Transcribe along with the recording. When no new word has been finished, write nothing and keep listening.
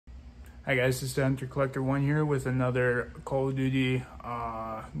Hi guys, it's the Hunter Collector 1 here with another Call of Duty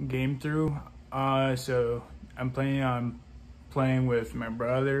game through. So I'm planning on playing with my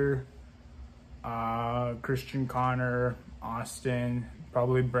brother, Christian, Connor, Austin,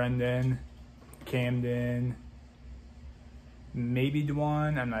 probably Brendan, Camden, maybe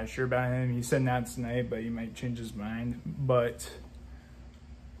Dwan. I'm not sure about him. He said not tonight, but he might change his mind. But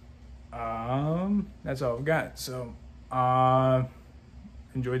that's all I've got. So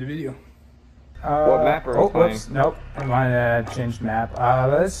enjoy the video. What map are we playing? Whoops, nope. I want to change map.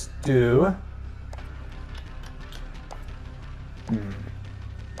 Let's do.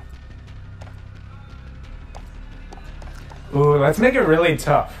 Ooh, let's make it really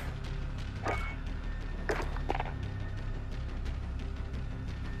tough.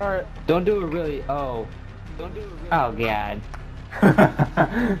 Alright. Don't do it really. Oh. Don't do it really. Oh, God.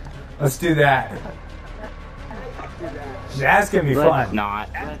 Let's do that. That's gonna be fun. Not.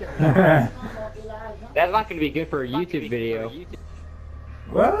 That's not gonna be good for a YouTube video.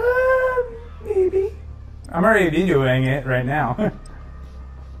 Well, maybe. I'm already videoing it right now.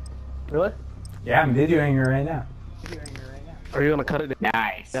 Really? Yeah, I'm videoing it right now. Are you gonna cut it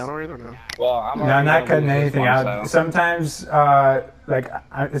Nice. down or no? Well, No, I'm not cutting anything out. So. Sometimes,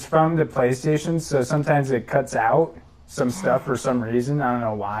 it's from the PlayStation, so sometimes it cuts out some stuff for some reason. I don't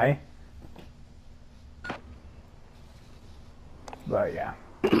know why. But yeah.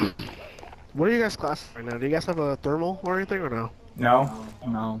 What are you guys classing right now? Do you guys have a thermal or anything or no? No?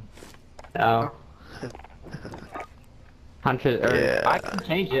 No. No. Hunter, Yeah. I can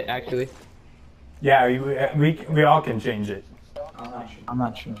change it actually. Yeah, we all can change it. I'm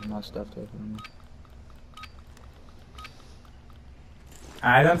not changing my stuff to it.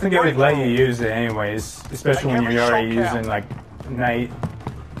 I don't think it would let you use it anyways, especially when you're already using like night.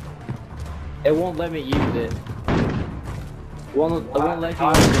 It won't let me use it. It won't let you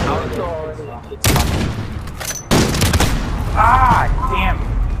use it. Ah, damn.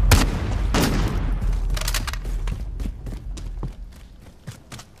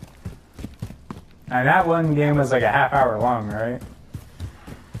 Now that one game was like a half hour long, right?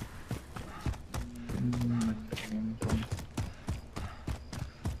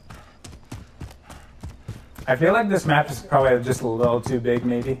 I feel like this map is probably just a little too big,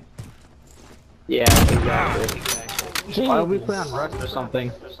 maybe. Yeah, exactly. Why don't we play on Rust or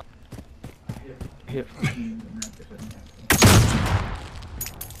something? I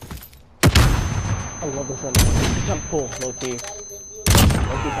love this one. Jump cool, low key.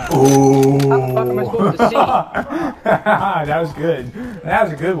 Ooh. How the fuck am I supposed to see? That was good. That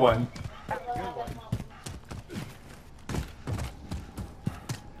was a good one.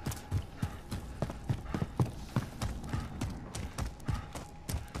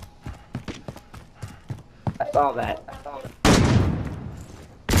 I saw that.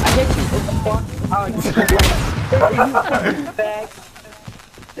 I hit you. What the fuck? Oh, you bag.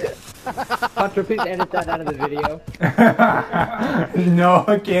 Hunter, please edit that out of the video. No,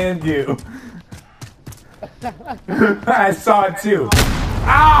 I can't do. I saw it too.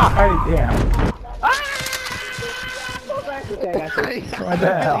 Ah! Damn. What the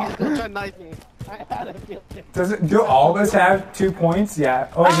hell? Do all of us have 2 points? Yeah.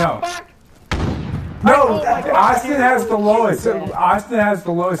 Oh, no. No, Austin has the lowest. Austin has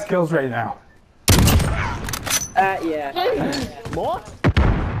the lowest kills right now. Yeah. What?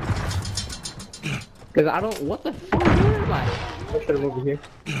 Because I don't. What the fuck? Where am I? Let's put him over here.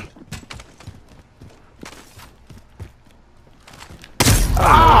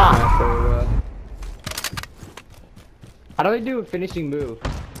 Ah! How do I do a finishing move?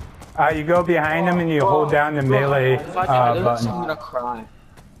 You go behind him and you hold down the melee button. I'm gonna cry.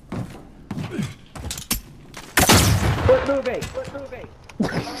 Quit moving! Quit moving!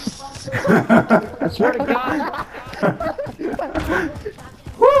 I swear to God!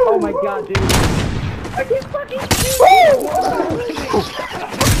 Oh my God, dude! I can't fucking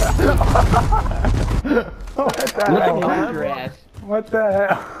What the hell? your ass. What the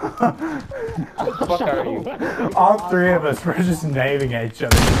hell? What the fuck are you? All three of us were just knifing at each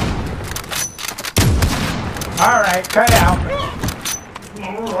other. Alright, cut out.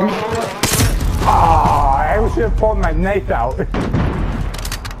 Oh, I should have pulled my knife out.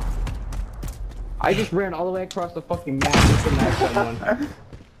 I just ran all the way across the fucking map just to knife someone.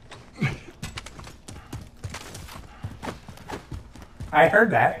 I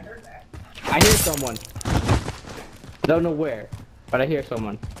heard that. I hear someone. Don't know where, but I hear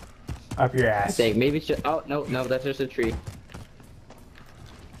someone. Up your ass. I think maybe it's just. Oh no, no, that's just a tree.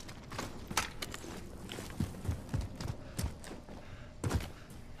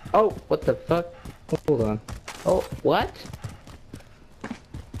 Oh, what the fuck? Hold on. Oh, what?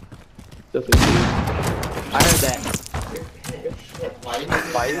 Just a few. I heard that.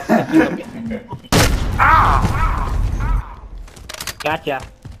 Gotcha.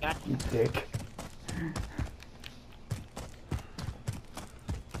 You dick.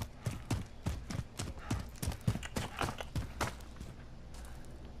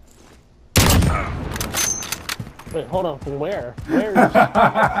 Wait, hold on. From where? Where is?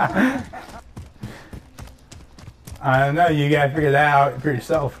 I don't know. You gotta figure that out for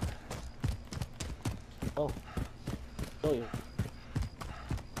yourself. Oh. Oh yeah.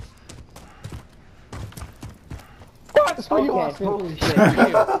 What? Where you Okay, walking? holy shit.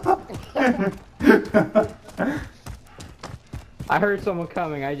 I heard someone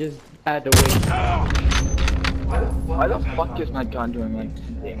coming, I just had to wait. Why the fuck is my gun doing like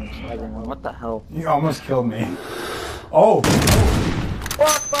damage to everyone? What the hell? You almost killed me. Oh!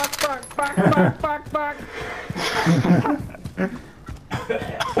 Fuck.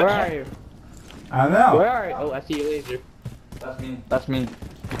 Where are you? I don't know. Where are you? Oh, I see your laser. That's me.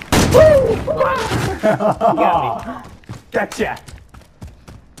 You got me. Gotcha!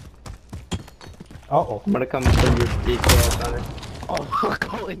 Uh-oh. I'm gonna come from your details on it. Oh,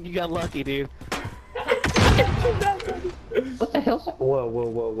 Colin, you got lucky, dude. What the hell's that?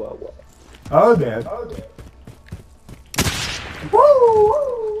 Whoa. Oh, damn.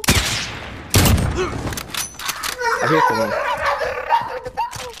 Woo! I hear someone.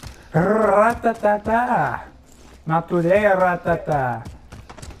 Ratatata. Not today, ratata.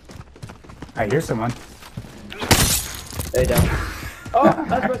 I hear someone. Hey, down. Oh,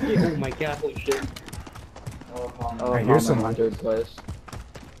 that's supposed to be. Oh my god, holy shit. Oh, I hear someone. Third place.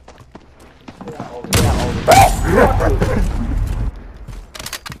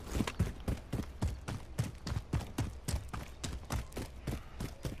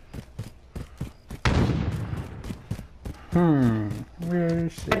 Where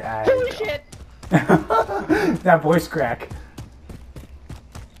should I Holy go? shit! That voice crack.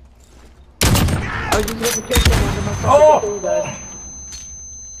 I was just looking to kill someone and my fucking Oh! door died.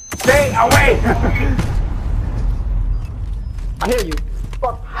 Stay away! I hear you.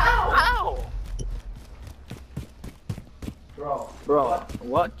 Ow! Bro,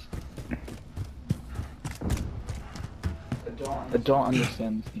 what? I don't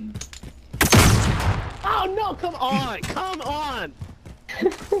understand this game. Oh no! Come on! Come on!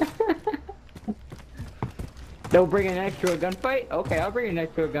 They'll bring an extra to a gunfight? Okay, I'll bring an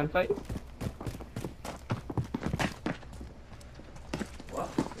extra to a gunfight.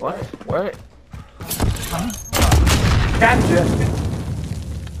 What? What? Gotcha!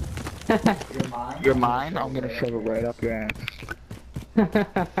 You're mine? I'm gonna shove it right up your ass.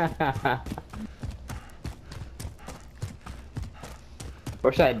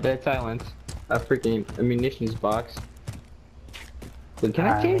 Or should I dead silence? A freaking ammunitions box. Wait, can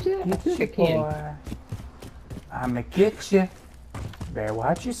I change that? I think I can. I'ma get you. Better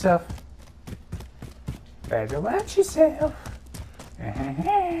watch yourself. Better watch yourself.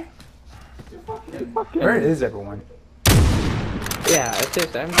 Where is everyone? Yeah, it's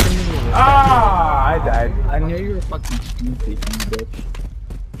just, I'm familiar. Ah, I died. I knew you were fucking screen peeking, bitch.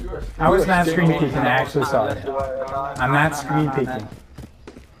 I was not screen peeking, I actually saw it. I'm not screen peeking.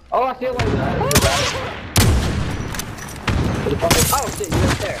 Oh, I feel like oh shit, you're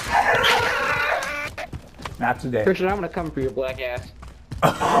right there. Not today. Christian, I'm gonna come for your black ass.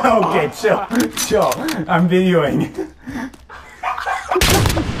 Okay, chill. I'm videoing.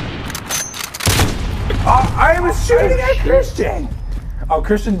 Oh, I was shooting at Christian! Oh,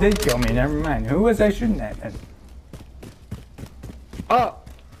 Christian did kill me, never mind. Who was I shooting at then? Oh!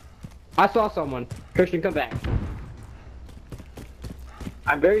 I saw someone. Christian, come back.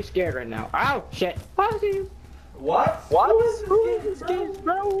 I'm very scared right now. Ow! Shit! I see you! What? Who is this game,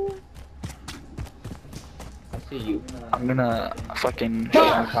 bro? I see you. I'm gonna fucking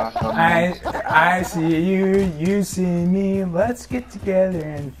shut my cock up. I see you, you see me. Let's get together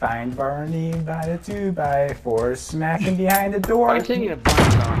and find Barney by the 2x4 smacking behind the door. Why are you singing a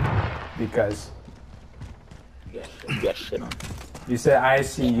Barney song? Because You got shit on. you said I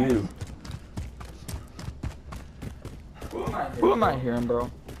see you. Who am I hearing, bro?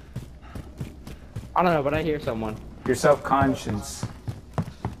 I don't know, but I hear someone. Your self-conscience.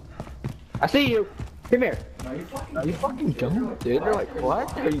 I see you! Come here. Are you fucking dumb, dude? They're like,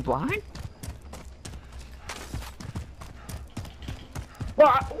 what? Are you blind?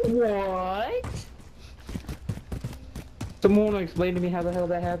 What? Someone wanna explain to me how the hell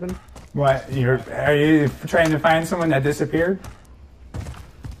that happened? What? Are you trying to find someone that disappeared?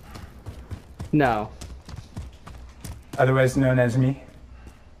 No. Otherwise known as me.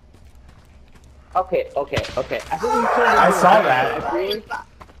 Okay. I think I saw that.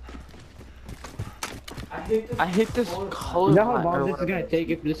 I hate this color. You know how long this is gonna take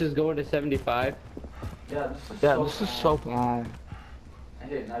if this is going to 75? Yeah, this is so bad.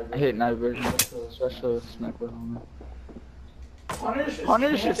 I hate night vision, especially with sniper helmet.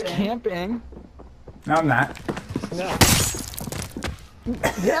 Hunter's just camping. No, I'm not. No.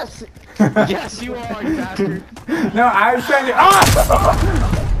 Yes! Yes, you are, you bastard. No, I was trying to.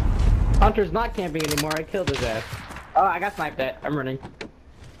 Ah! Hunter's not camping anymore. I killed his ass. Oh, I got sniped at. I'm running.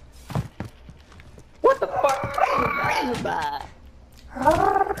 What the fuck?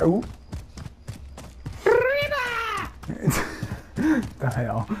 Ooh. The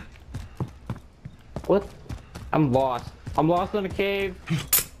hell? What? I'm lost. I'm lost in a cave.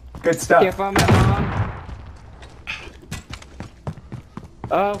 Good stuff. Can't find my mom.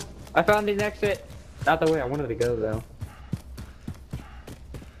 Oh, I found the exit. Not the way I wanted to go though.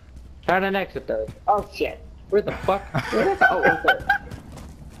 Found an exit though. Oh shit. Where the fuck? Where the oh, okay.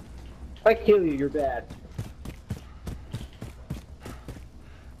 If I kill you, you're bad.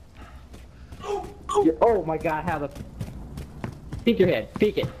 Oh my god, how the... Peek your head.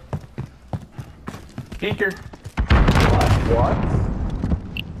 Peek it. Peeker. What?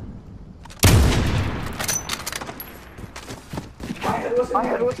 My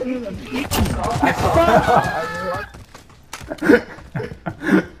head wasn't even peeking.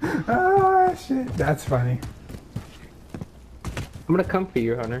 Oh shit, that's funny. I'm gonna come for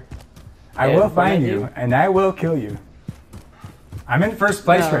you, Hunter. I Yeah, will find find you, you. and I will kill you. I'm in first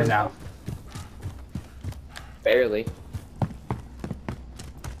place No. right now. Barely.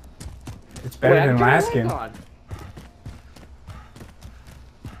 It's better Wait, than I'm last turning game. lights on.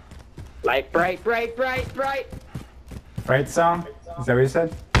 Light bright, bright, bright, bright. Right, song? Is that what you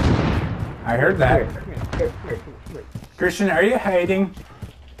said? I heard that. Christian, are you hiding?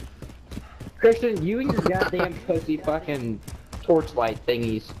 Christian, you and your goddamn pussy fucking torchlight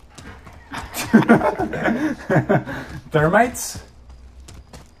thingies. Thermites?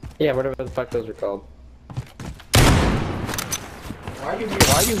 Yeah, whatever the fuck those are called. Why are you here?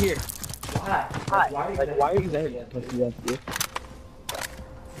 Why are you here? Why? Why are you there?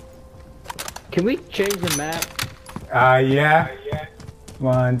 Can we change the map? Yeah.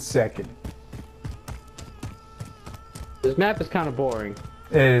 1 second. This map is kind of boring.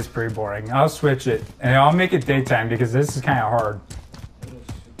 It is pretty boring. I'll switch it, and I'll make it daytime because this is kind of hard.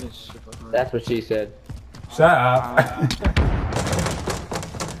 That's what she said. Shut up.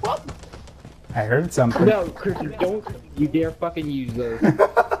 I heard something. No, Christian, don't you dare fucking use those.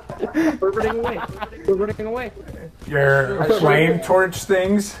 We're running away. We're running away. Your flame torch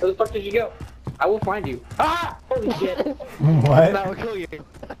things? Where the fuck did you go? I will find you. Ah! Holy shit. What? That will kill you.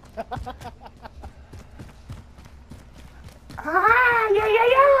 Ah,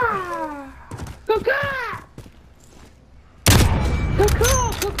 yeah. Cuckoo!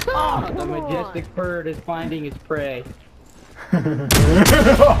 Cuckoo! The majestic bird is finding its prey. Shit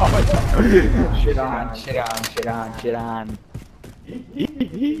on, shit on, shit on, shit on.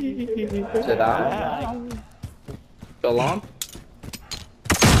 Sit down. Go long.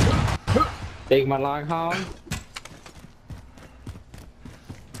 Take my long home.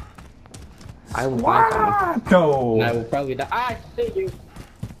 I will find someone. No. And I will probably die. I see you.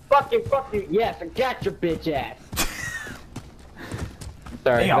 Fuck you. Yes, I got your bitch ass.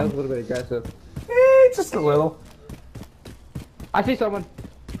 Sorry, Damn. that was a little bit aggressive. Just a little. I see someone.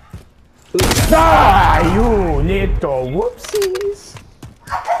 Ah, you little whoopsies.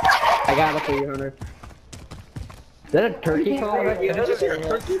 I got it for you, Hunter. Is that a turkey call? Did I just hear a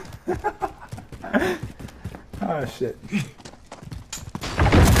turkey? Oh shit.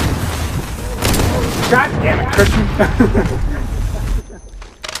 God damn it, Christian.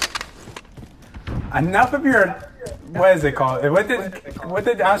 Enough of your, what is it called? What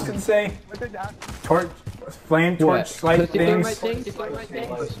did Austin say? Torch, flame torch light things?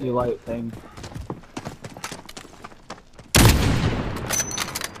 Pussy light thing.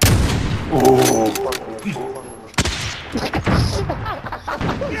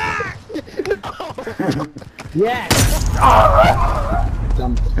 Yes!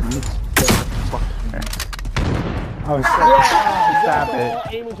 Oh, stop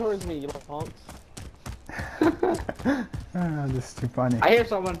it. Aiming towards me, you little punks. Oh, this is too funny. I hear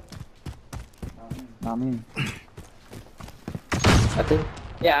someone. Not me. I think.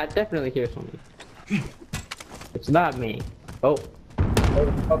 Yeah, I definitely hear someone. It's not me. Oh. What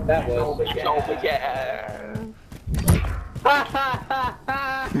the fuck that was?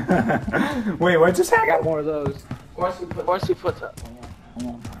 Wait, what just I happened? got more of those. Force you put that.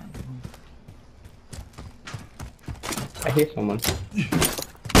 I hear someone.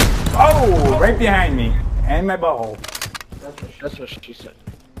 Oh, right behind me. And my butthole. That's what she said.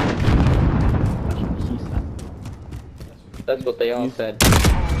 That's what he said. That's what they all said.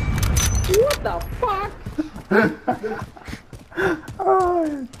 What the fuck?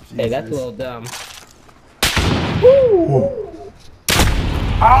 Oh, hey, that's a little dumb. Woo!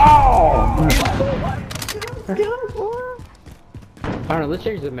 Oh! Alright, let's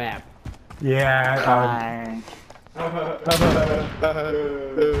change the map. Yeah.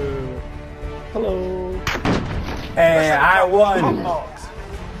 Hello. Hey, I won. Oh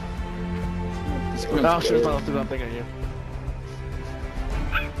shit! I threw that thing at you.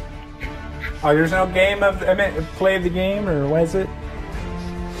 Oh, there's no game of play of the game, or what is it?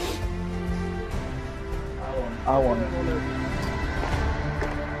 I won.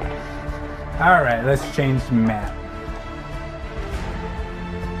 All right, let's change the map.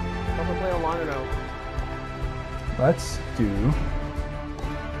 I'm gonna play online or no? Let's do.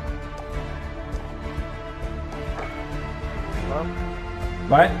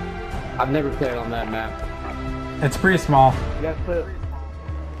 What? I've never played on that map. It's pretty small. You guys play it.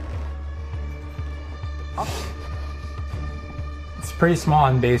 It's pretty small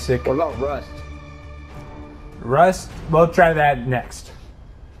and basic. What about Rust? Rust, we'll try that next.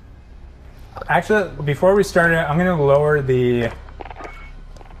 Actually, before we start it, I'm gonna lower the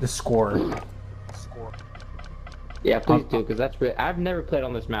score. Yeah, please do, because that's really, I've never played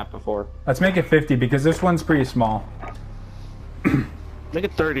on this map before. Let's make it 50 because this one's pretty small. Make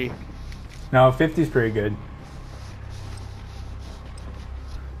it 30. No, 50 is pretty good.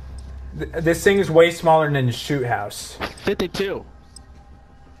 This thing is way smaller than the shoot house. 52.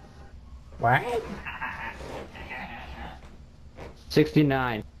 What?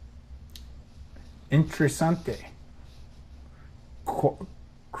 69. Interessante.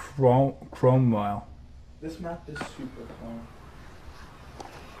 Cromwell. This map is super fun.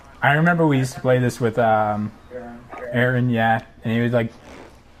 I remember we used to play this with Aaron, yeah, and he would like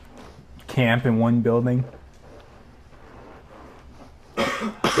camp in one building.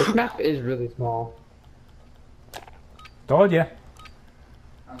 This map is really small. Told ya.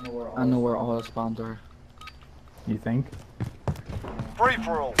 I know where all the spawns are. You think? Free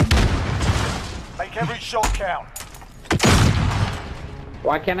for all. Make every shot count.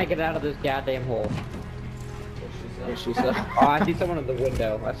 Why can't I get out of this goddamn hole? What she said. Oh, I see someone in the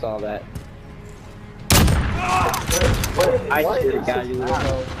window. I saw that. I swear to God, you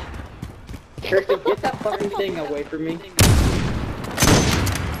little. Christain, get that fucking thing away from me.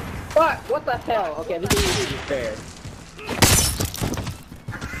 What? What the hell? Okay, this isn't fair.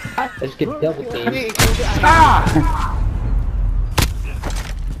 I just get double teamed. Ah!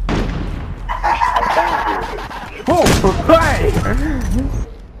 Oh, hey!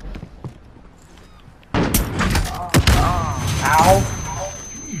 Ow!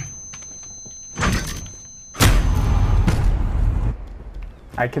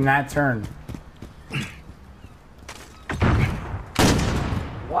 I cannot turn.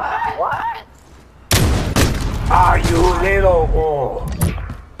 What? Ah, you little. Oh.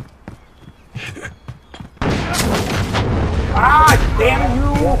 Ah, damn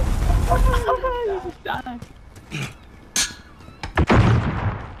you! Are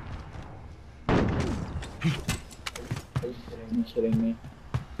you kidding me?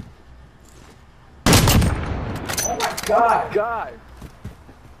 Oh my God! God.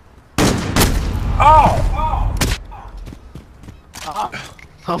 Oh!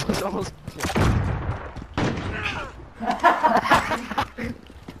 Almost.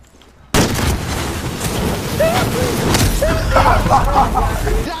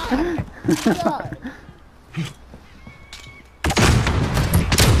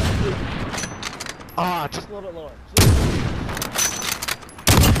 Ah, just a little bit lower.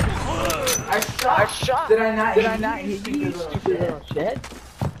 I shot. Did I not hit you, stupid little shit?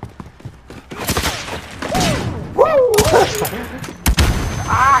 Woo!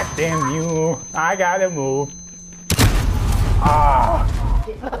 Ah, damn you! I gotta move. Ah!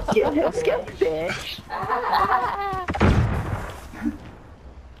 Let's get bitch.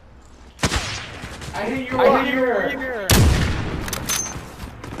 I hit you right here.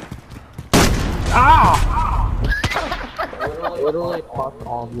 Ah! Literally fuck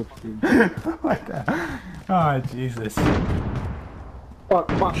all of your food. What the? Oh, Jesus. Fuck.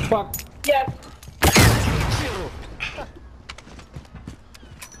 Yes!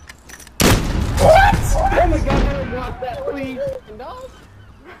 What? Oh my God, I don't want that, please. No?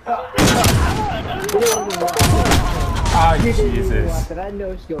 Oh, Jesus. Did I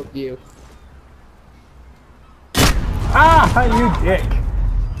no-scope you? Ah, you dick.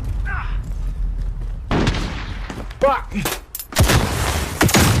 Fuck!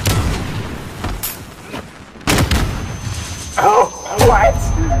 Oh, what?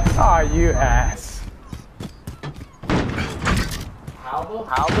 Oh, you ass.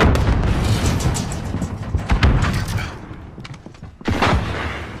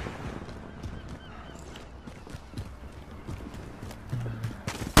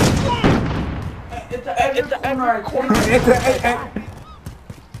 It's every corner.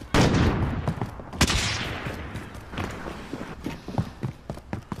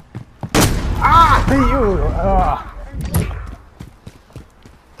 Ah, you!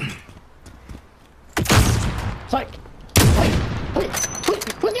 Psych!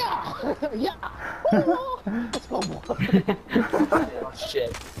 Yeah! Let's go, boy. Oh,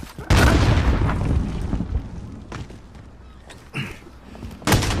 shit.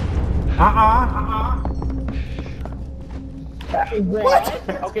 What?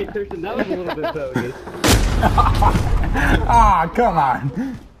 Okay, Christain, that was a little bit bogus. Ah, come on.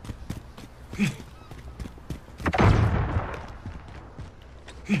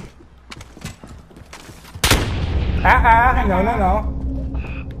 No.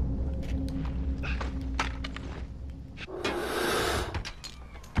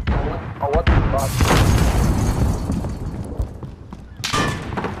 Oh, what the fuck?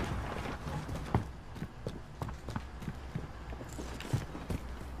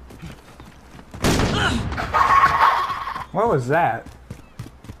 What was that?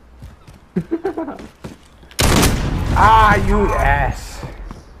 Ah, you ass.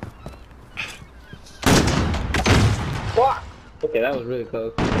 Fuck! Okay, that was really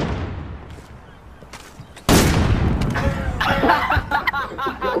close.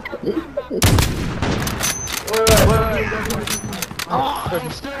 Oh,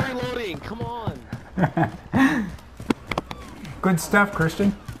 I'm still reloading. Come on. Good stuff,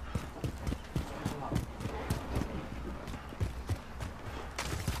 Christian.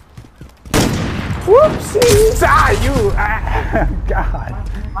 Whoopsies! Ah, you! Ah, God.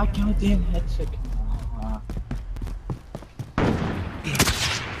 My goddamn headset.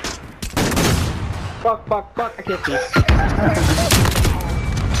 Fuck, I can't see.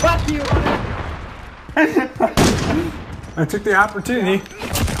 Fuck you! I took the opportunity.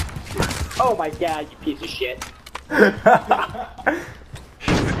 Oh my god, you piece of shit.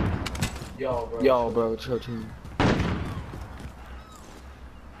 Yo, bro, chill, chill.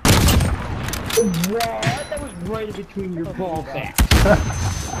 What? That was right in between your ball sacks.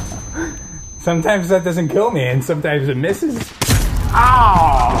 Sometimes that doesn't kill me, and sometimes it misses.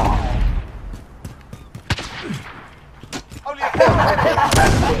 Ow! Only a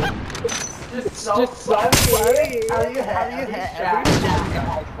Just so funny.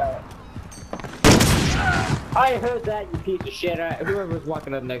 I heard that, you piece of shit. Whoever was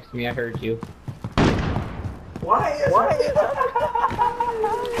walking up next to me, I heard you. Why?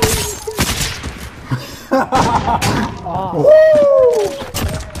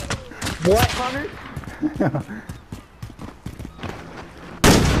 What, Hunter?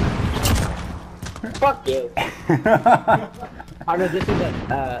 Fuck you. Hunter, this is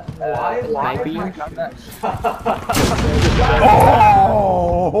a, sniping.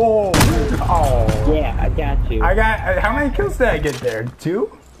 Oh! Yeah, I got you. I got. How many kills did I get there?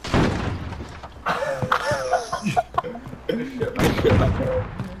 2?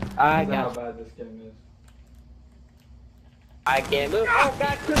 I got how bad this game is. I can't move. Oh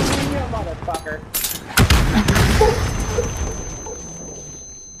god, Christain, you motherfucker.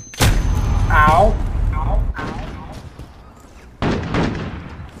 Ow.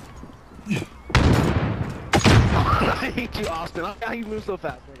 I hate you, Austin. How you move so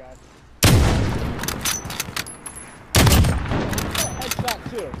fast, my guy. Headshot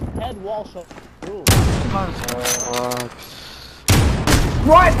too. Head wall shot. Ooh.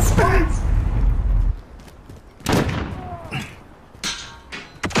 What?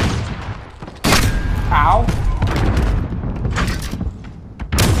 Ow.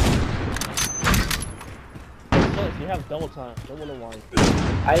 You have double time. Don't want to whine.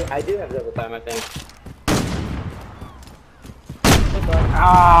 I do have double time, I think.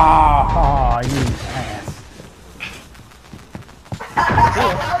 Ah, oh, you ass.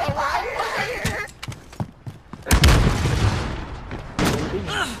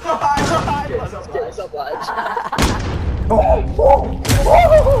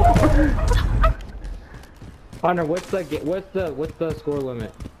 Hunter, what's the score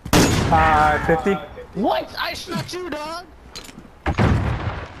limit? 50. What? I shot you, dog.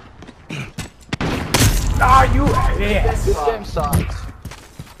 Ah, you ass. This game sucks.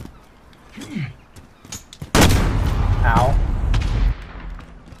 Ow.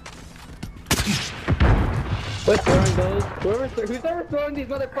 What's throwing those? Who's ever throwing these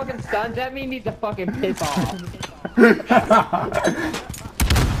motherfucking stuns at me needs to fucking piss off.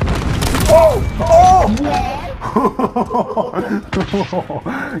 Oh!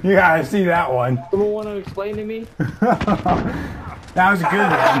 You gotta see that one. Someone want to explain to me? That was a good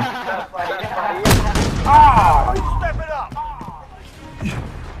one. Oh! Step it up.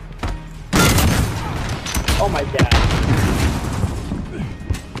 Oh my god.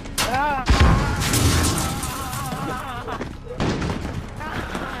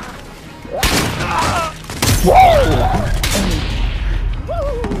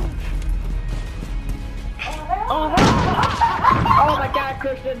 Oh my god,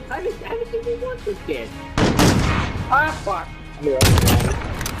 Christian! I haven't seen you once this kid. Ah, fuck.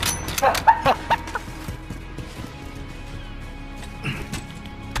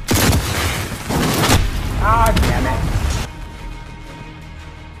 Ah, damn it.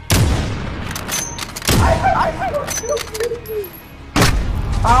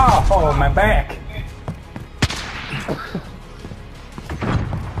 Oh, my back.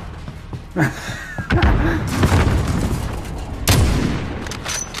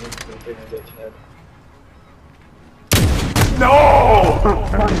 No!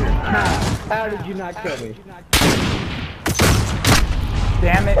 How did you not kill me?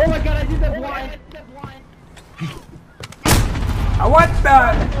 Damn it. Oh my god, I did that blind! What the?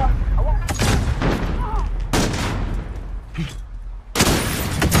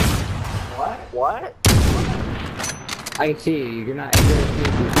 What? I can see you, you're not.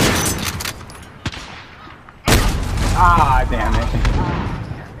 Ah, damn it.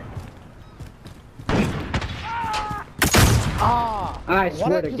 I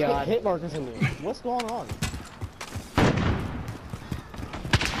swear to God. Hit markers in me. What's going on?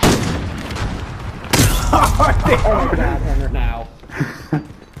 Oh my god, Hunter, now.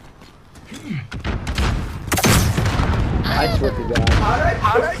 I swear to God.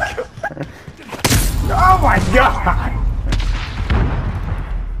 Oh my god!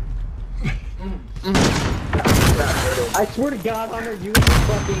 I swear to God, Hunter, you was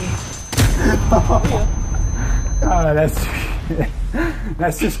fucking. Oh,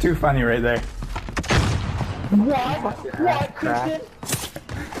 that's just too funny right there. What? What, Christian?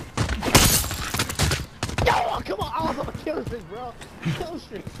 Oh, come on! Oh, kill streak, bro. Kill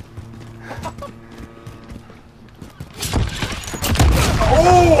streak.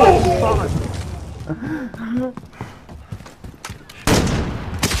 Oh!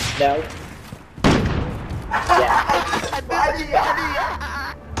 No.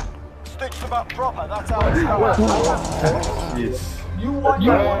 Stitch them up proper. That's how it's done. Yes. You won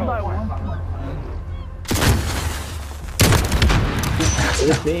by one. Is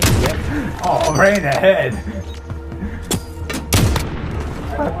it me? Yep. Oh, right in the head.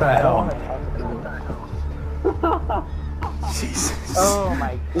 What the hell? Jesus. Oh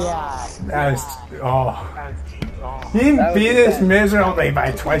my god. That was, oh. He beat us miserably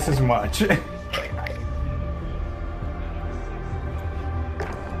by twice as much.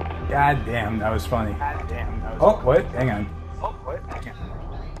 God damn, that was funny. Oh, wait, hang on.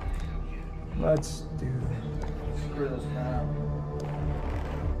 Let's do. Screw this crap.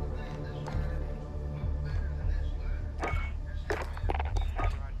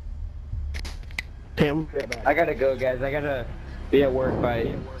 Damn. I gotta go, guys. I gotta be at work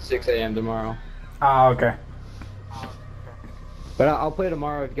by 6 a.m. tomorrow. Oh, okay. But I'll play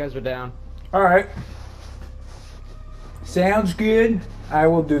tomorrow if you guys are down. Alright. Sounds good. I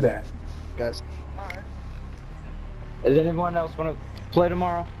will do that. Guys. Does anyone else want to play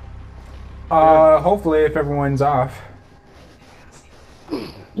tomorrow? Hopefully if everyone's off.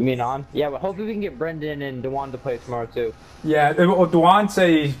 You mean on? Yeah, but hopefully we can get Brendan and Dewan to play tomorrow too. Yeah, well, Dewan said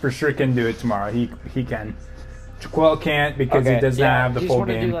he for sure can do it tomorrow. He can. Jaquel can't because he does not have the full You just want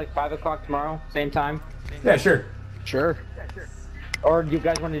to game. do like 5 o'clock tomorrow, same time? Yeah, sure. Sure. Or do you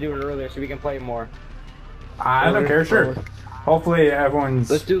guys want to do it earlier so we can play more? I don't care, sure. Hopefully everyone's...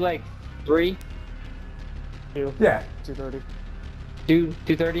 Let's do like 3? Yeah. 2:30.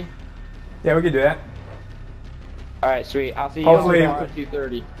 2:30? Yeah, we can do that. Alright, sweet. I'll see you Hopefully- tomorrow at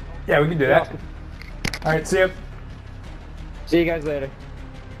 2:30. Yeah, we can do that. Alright, see ya. See you guys later.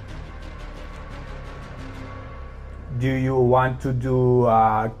 Do you want to do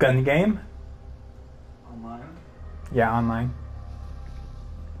a gun game? Online. Yeah, online.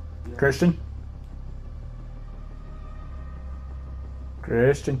 Christian?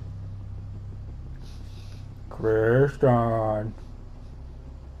 Christian? Christian?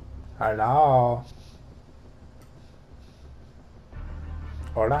 Hello?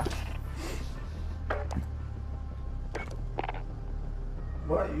 Hola?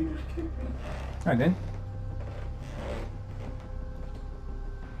 What? You just kicked me? I did.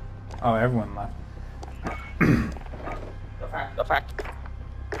 Oh, everyone left. The fact.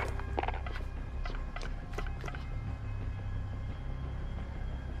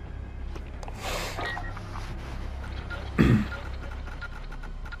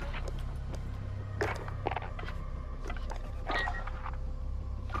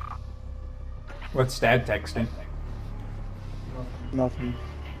 What's Dad texting? Nothing.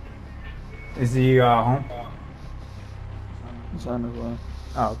 Is he home? It's on his way.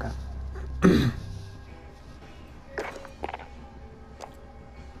 Oh, okay.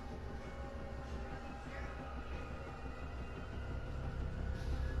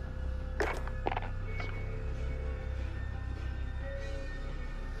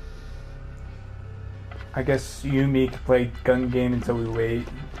 I guess you and me can play gun game until we wait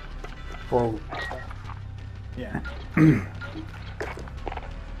for. Yeah.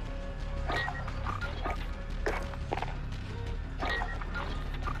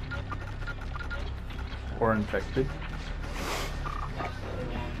 Or infected.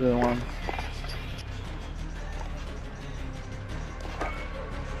 The one.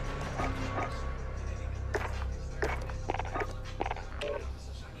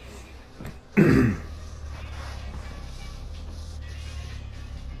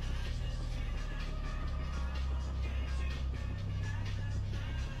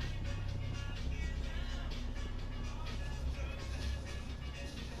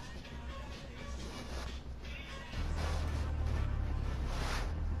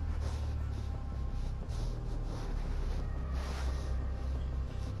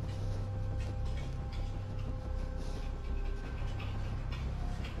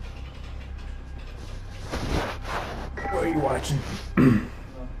 What are you watching?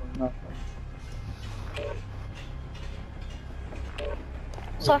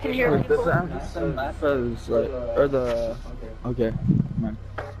 So I can hear Does people. it have the same map as, like, or the... Okay, man.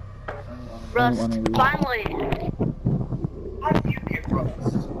 Rust, finally.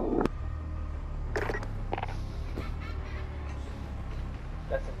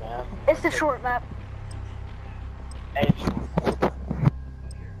 It's the short map.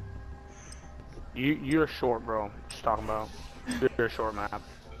 You're short, bro. Just talking about. You're a short map.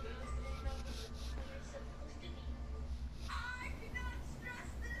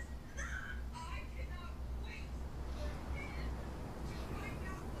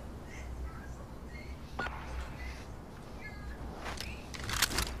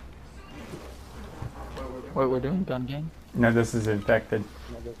 Wait, we're doing gun game? No, this is infected.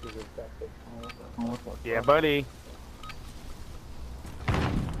 Yeah, buddy.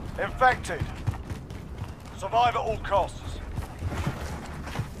 Infected. Survive at all costs.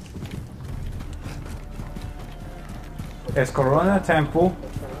 Es Corona Temple.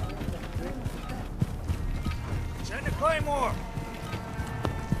 Send a claymore.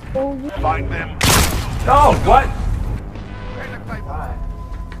 Find them. Oh, what?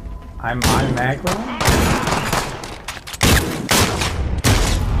 I'm on Magma.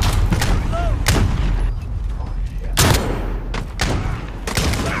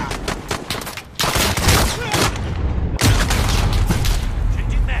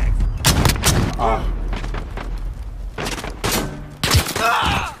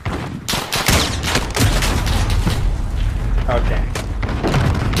 Okay.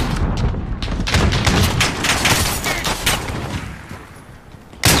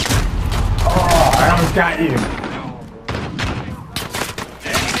 Oh, I almost got you.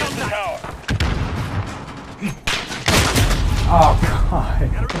 Oh, God.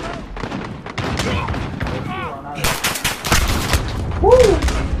 Woo!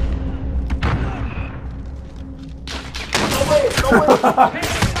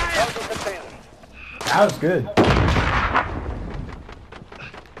 That was good.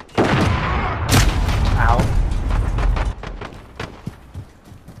 Ow.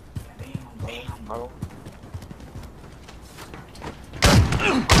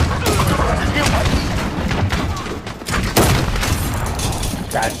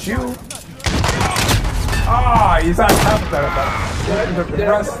 Got you. Oh, he's on top of the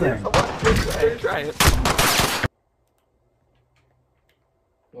rust thing. Try it.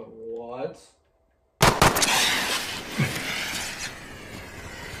 What?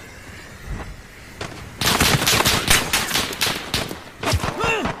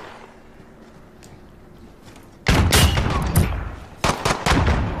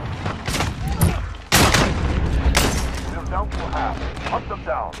 Hunt them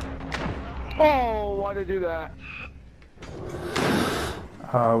down. Oh, why'd I do that?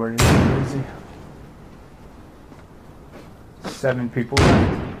 Where is he? 7 people.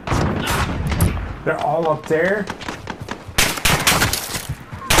 They're all up there.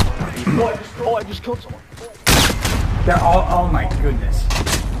 Oh, I just killed someone. They're all. Oh my goodness.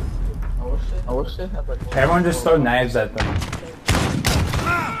 I wish they had, like... Everyone just throw knives at them.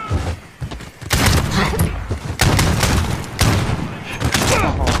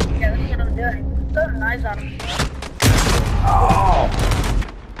 Yeah, that's what I'm doing. Throw the knives at him. Oh!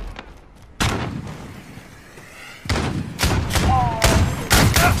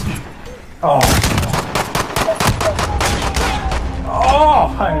 Oh.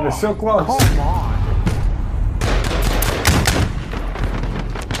 Oh, I was so close. Come on.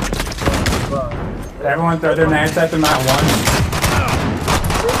 Everyone throw their knives at them at once.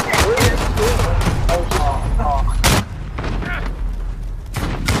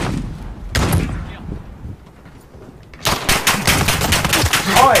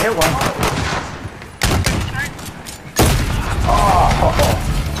 Oh, I hit one. Oh.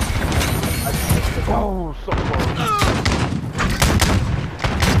 Oh, so close.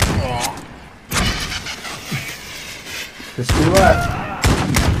 There's 2 left.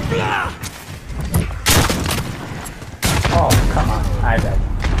 Oh, come on. I bet.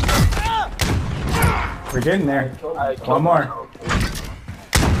 We're getting there. One more.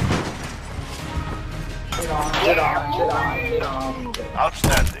 Get on.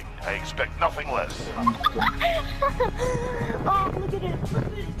 Outstanding. I expect nothing less. Oh, look at it. Look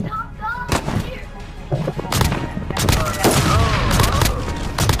at it. Top dog. Here.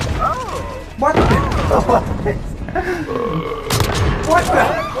 What the? What the?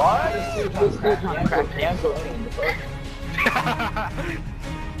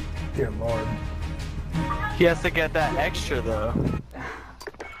 Dear Lord. He has to get that extra though.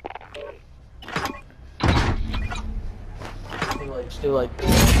 Still like.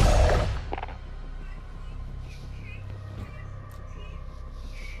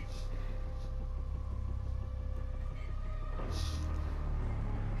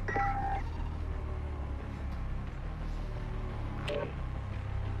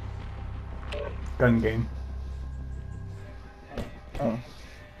 Gun game. Oh.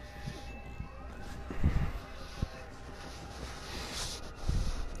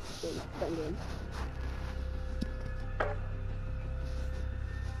 Gun game.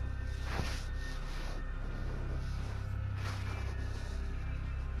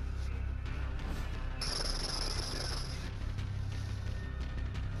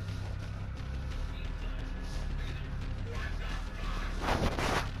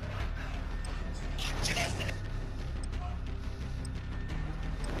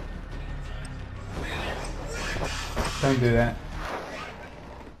 Don't do that.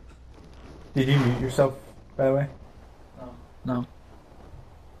 Did you mute yourself, by the way? No.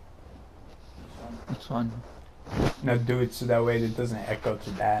 That's fine. No, do it so that way it doesn't echo to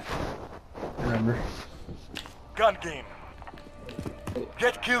that. Remember? Gun game.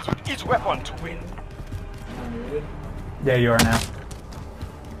 Get kills with each weapon to win. Yeah, you are now.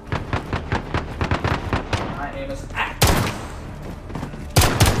 My name is.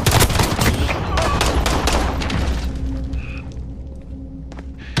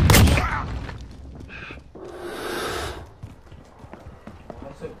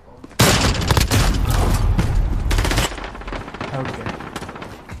 Okay.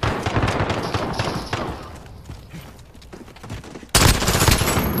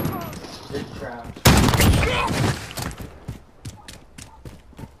 Big trap.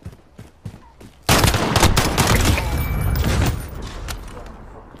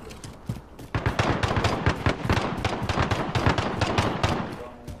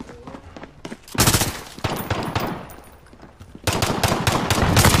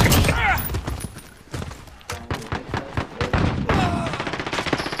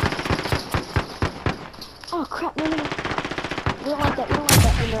 Oh crap, no. We don't like that, No,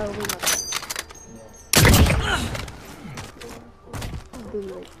 we don't like that. Oh,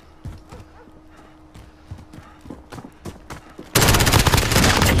 good.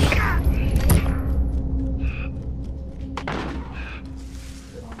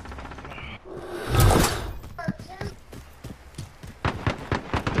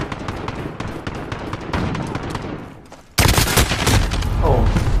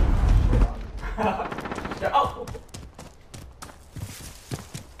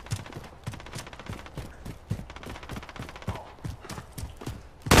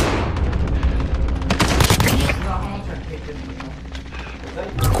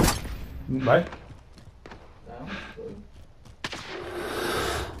 What?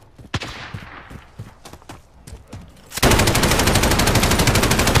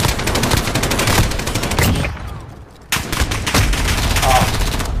 Oh,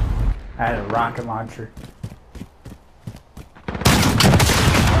 I had a rocket launcher.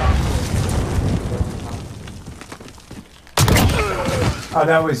 Oh,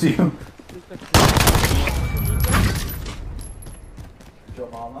 that was you. Your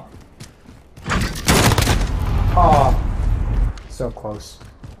mama. Oh, so close.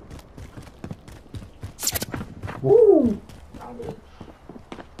 Woo!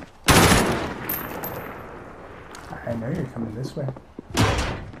 I know you're coming this way.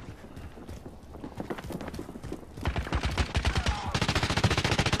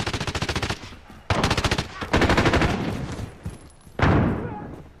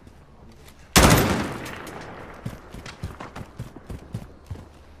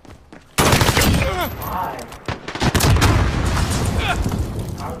 Why?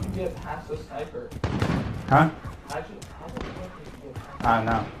 How did you get past the sniper? Huh? How the fuck did you get past? I don't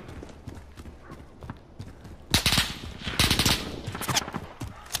know.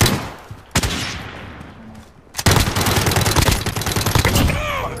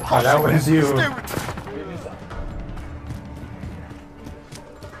 Oh, that was you.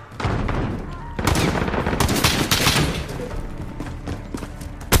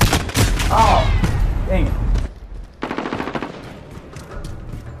 Oh, dang it.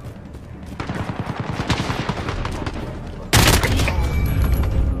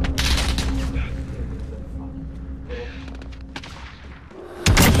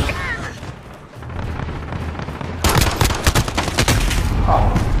 Oh,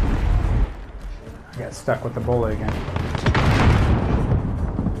 I got stuck with the bullet again.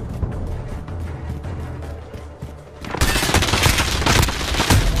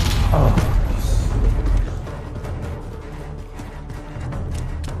 Oh.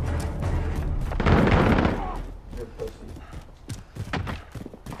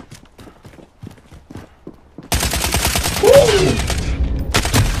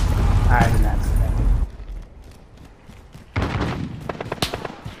 I had an accident.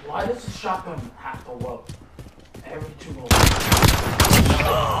 Why does the shotgun have to load every 2 minutes?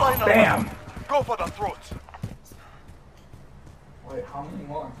 Bam! Go for the throat. Wait, how many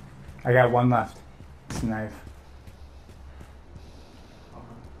more? I got one left. It's a knife.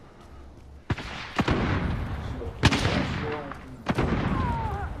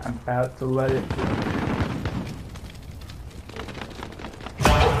 I'm about to let it.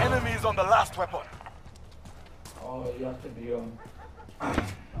 Enemies on the last weapon. Oh, you have to be on.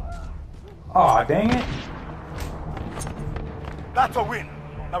 Oh, dang it. That's a win.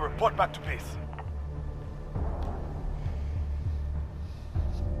 Now report back to base.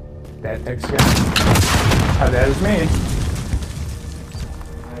 That takes care. Oh, that is me.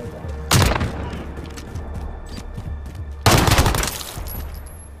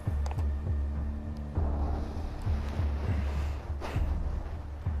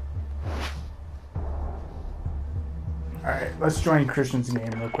 Alright, let's join Christian's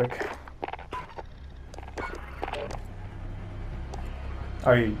game real quick.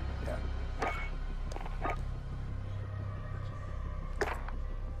 Oh, yeah.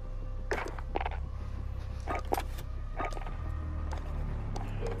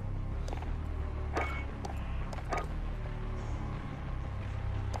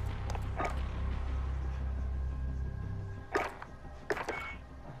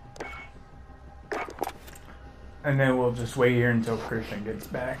 And then we'll just wait here until Christian gets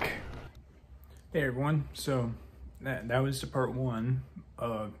back. Hey everyone, so that was the part 1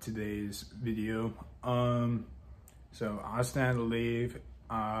 of today's video. So Austin had to leave.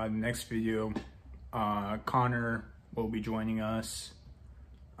 Next video, Connor will be joining us.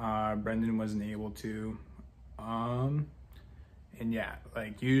 Brendan wasn't able to. And yeah,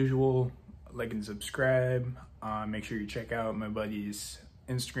 like usual, like and subscribe. Make sure you check out my buddy's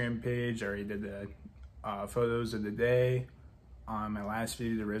Instagram page. I already did the photos of the day on my last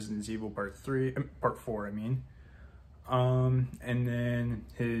video, the Resident Evil part 4, I mean. And then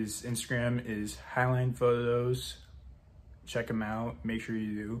his Instagram is Highline Photos. Check him out, make sure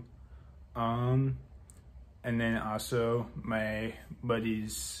you do. And then also my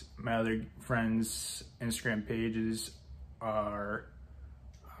other friends' Instagram pages are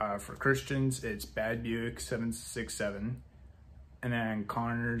for Christians, it's Bad Buick 767. And then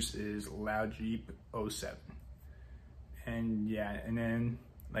Connor's is Loud Jeep 07. And yeah, and then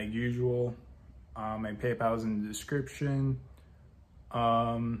like usual, my PayPal's in the description.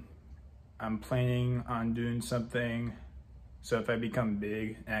 I'm planning on doing something. So if I become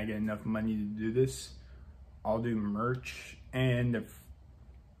big and I get enough money to do this, I'll do merch. And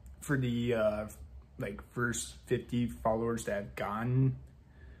for the like first 50 followers that I've gotten,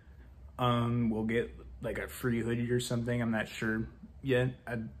 we'll get like a free hoodie or something. I'm not sure yet.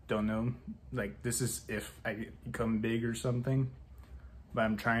 I don't know. Like this is if I become big or something. But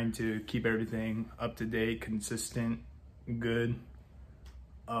I'm trying to keep everything up to date, consistent, good.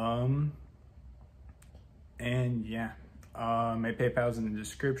 And yeah, my PayPal's in the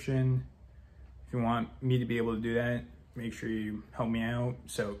description. If you want me to be able to do that, make sure you help me out.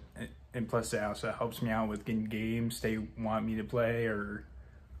 So, and plus that also helps me out with getting games they want me to play, or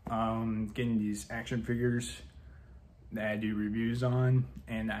getting these action figures that I do reviews on.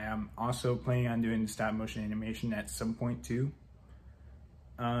 And I am also planning on doing stop motion animation at some point too.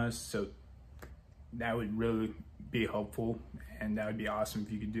 So that would really be helpful, and that would be awesome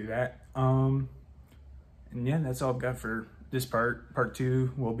if you could do that. And yeah, that's all I've got for this part. Part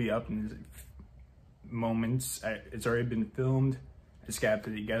 2 will be up in moments. It's already been filmed. I just gotta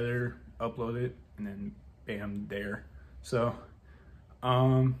put it together, upload it, and then bam, there. So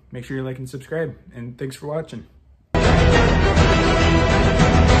make sure you like and subscribe, and thanks for watching.